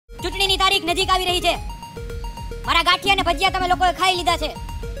નજીક આવી રહી છે. મારા ગાંઠિયા અને ભજીયા તમે લોકોએ ખાઈ લીધા છે.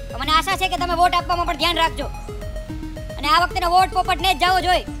 તો મને આશા છે કે તમે વોટ આપવામાં પણ ધ્યાન રાખજો. અને આ વખતેનો વોટ પોપટને જ જાવો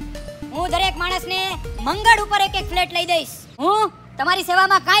જોઈએ. હું દરેક માણસને મંગળ ઉપર એક ફ્લેટ લઈ દઈશ. હું તમારી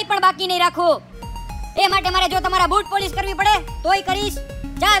સેવામાં કાંઈ પણ બાકી નહીં રાખું. એ માટે મારે જો તમારા બૂટ પોલિશ કરવી પડે તોય કરીશ,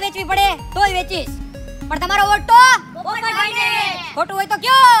 ચા વેચવી પડે તોય વેચીશ, પણ તમારો વોટ તો પોપટભાઈને. ખોટું હોય તો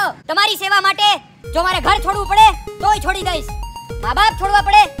કયો. તમારી સેવા માટે જો મારે ઘર છોડવું પડે તોય છોડી દઈશ, મા બાપ છોડવા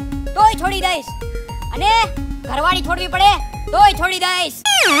પડે તોય છોડી દઈશ, અને ઘરવાળી છોડવી પડે તોય છોડી દઈશ.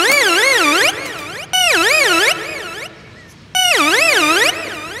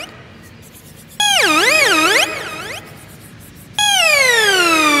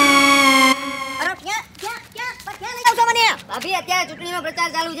 ભાભી અત્યારે ચૂંટણીનો પ્રચાર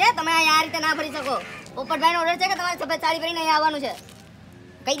ચાલુ છે, તમે આ રીતે ના ફરી શકો. પોપટભાઈનો ઓર્ડર છે કે તમારે સફેદ સાડી પહેરીને અહીંયા આવવાનું છે.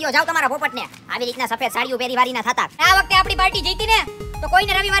 કહી દો જાવ તમારા પોપટને આવી રીતના સફેદ સાડીઓ પહેરી વારી ના થતા. આ વખતે આપણી પાર્ટી જીતી ને તો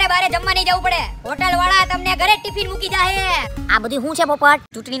કોઈને રવિવારે બહાર જમવા નહીં જવું પડે. હોટલ વાળા તમને ઘરે ટિફિન મૂકી જાહે. આ બધું શું છે પોપટ?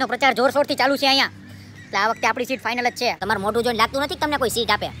 ચૂંટણીનો પ્રચાર જોરશોરથી ચાલુ છે અહીંયા, એટલે આ વખતે આપણી સીટ ફાઇનલ જ છે. તમારું મોઢું જોઈને લાગતું નથી તમને કોઈ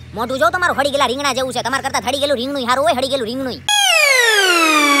સીટ આપે. મોઢું જો તમારું હળી ગયેલા રીંગણા જેવું છે. તમારા કરતા હળી ગયેલું રીંગણું સારું હોય. હળી ગયેલું રીંગણું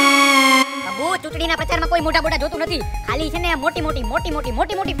ચૂંટણીના પ્રચારમાં કોઈ મોટા મોટા જોતું નથી. ખાલી છે ને મોટી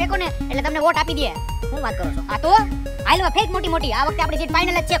મોટી ફેંકો ને એટલે તમને વોટ આપી દે. શું વાત કરો છો? આ તો હાલમાં ફેક મોટી. આ વખતે આપણી સીટ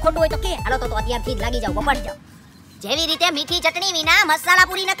ફાઇનલ જ છે. ખોટું હોય તો કે હાલો તો અત્યારથી જ લાગી જાવ. પોપટ જાવ. જેવી રીતે મીઠી ચટણી વિના મસાલા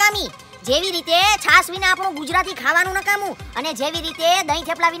પૂરી નકામી, જેવી રીતે છાશ વિના આપણું ગુજરાતી ખાવાનું નકામું, અને જેવી રીતે દહીં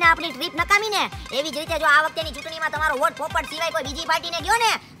થેપલા વિના આપણી ટ્રીપ નકામી ને, એવી જ રીતે જો આ વખતેની ચૂંટણીમાં તમારો વોટ પોપટ સિવાય કોઈ બીજી પાર્ટીને ગયો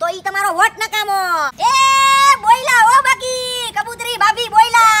ને તો ઈ તમારો વોટ નકામો. એ બોયલા ઓ બાકી કબૂતરી ભાભી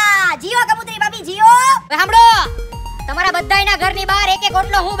બોયલા જીઓ. કબૂતરી ભાભી જીઓ. સાંભળો, તમારા બધાયના ઘરની બહાર એક એક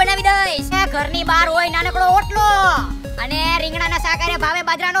ઓટલો હું બનાવી દઈશ. ઘરની બહાર હોય નાનકડો ઓટલો અને રીંગણાના શાકારે ભાવે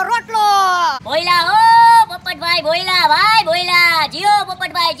બાજરાનો રોટલો. બોયલા ઓ પોપટભાઈ બોયલા, ભાઈ બોયલા જીઓ.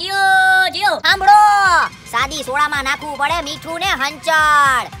 પોપટભાઈ જીઓ જીઓ. સાંભળો, સાદી સોડામાં નાખવું પડે મીઠું ને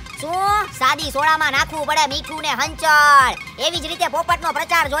હંચળ. શું? સાદી સોડામાં નાખવું પડે મીઠું ને હંચળ. એવી જ રીતે પોપટનો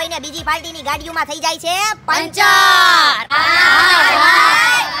પ્રચાર જોઈને બીજી પાર્ટીની ગાડીઓમાં થઈ જાય છે પંચર.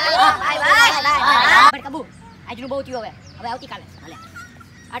 કબુ આજનું બહુ થયું. હવે આવતીકાલે ભલે.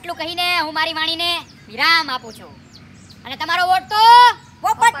 આટલું કહીને હું મારી વાણીને વિરામ આપું છું. અને તમારો વોટ તો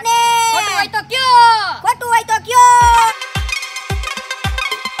પોપટને. ખોટું હોય તો કયો. ખોટું હોય તો કયો.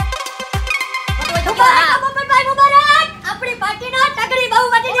 પોપટભાઈ મુબારક. આપણી પાર્ટીનો તગડી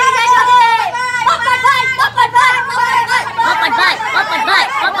બહુમતી જીતી જાય છે.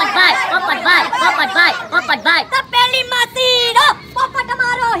 પોપટભાઈ તો પહેલી માસીનો પોપટ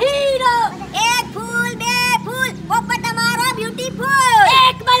અમારો હીરો. એક ફૂલ બે ફૂલ પોપટ અમારો બ્યુટીફુલ.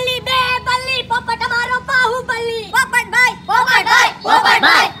 એક બલ્લી બે બલ્લી પોપટ અમારો બાહુબલી. પોપટભાઈ પોપટભાઈ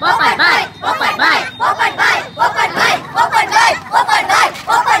પોપટભાઈ પોપટભાઈ પોપટભાઈ પોપટભાઈ પોપટભાઈ પોપટભાઈ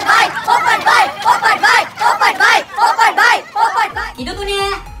પોપટભાઈ પોપટભાઈ પોપટભાઈ પોપટભાઈ પોપટભાઈ પોપટભાઈ પોપટભાઈ. કીધું તું ને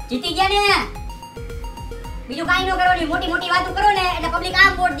જીતી ગયા ને. બીજું કાઈ ન કરો ને, મોટી વાતો કરો ને એટલે પબ્લિક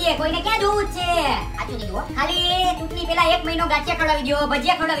આમ વોટ દે. કોઈને ક્યાં જોવું જ છે. સાચું કીધું. ખાલી ચૂંટણી પહેલા 1 મહિનો ગાંઠિયા ખવડાવી દો,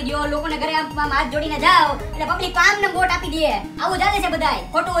 ભજીયા ખવડાવી દો, લોકોને ઘરે આમ હાથ જોડીને જાઓ એટલે પબ્લિક આમ ને વોટ આપી દે. આવું ચાલે છે બધાય.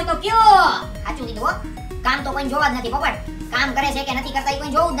 ખોટું હોય તો કયો. સાચું કીધું. કામ તો કોઈ જોવા જ નથી પોપટ. કામ કરે છે કે નથી કરતા એ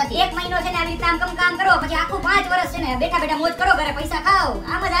કોઈ જોવું જ નથી. 1 મહિનો છે ને આવી રીતે કામ કરો, પછી આખું 5 વર્ષ છે ને બેઠા મોજ કરો, ઘરે પૈસા ખાઓ.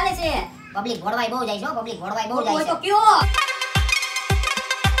 આમ જ હાલે છે. પબ્લિક ભોળવાઈ બહુ જાય છે. પબ્લિક ભોળવાઈ બહુ ખોટું જાય હોય છે. તો કયો.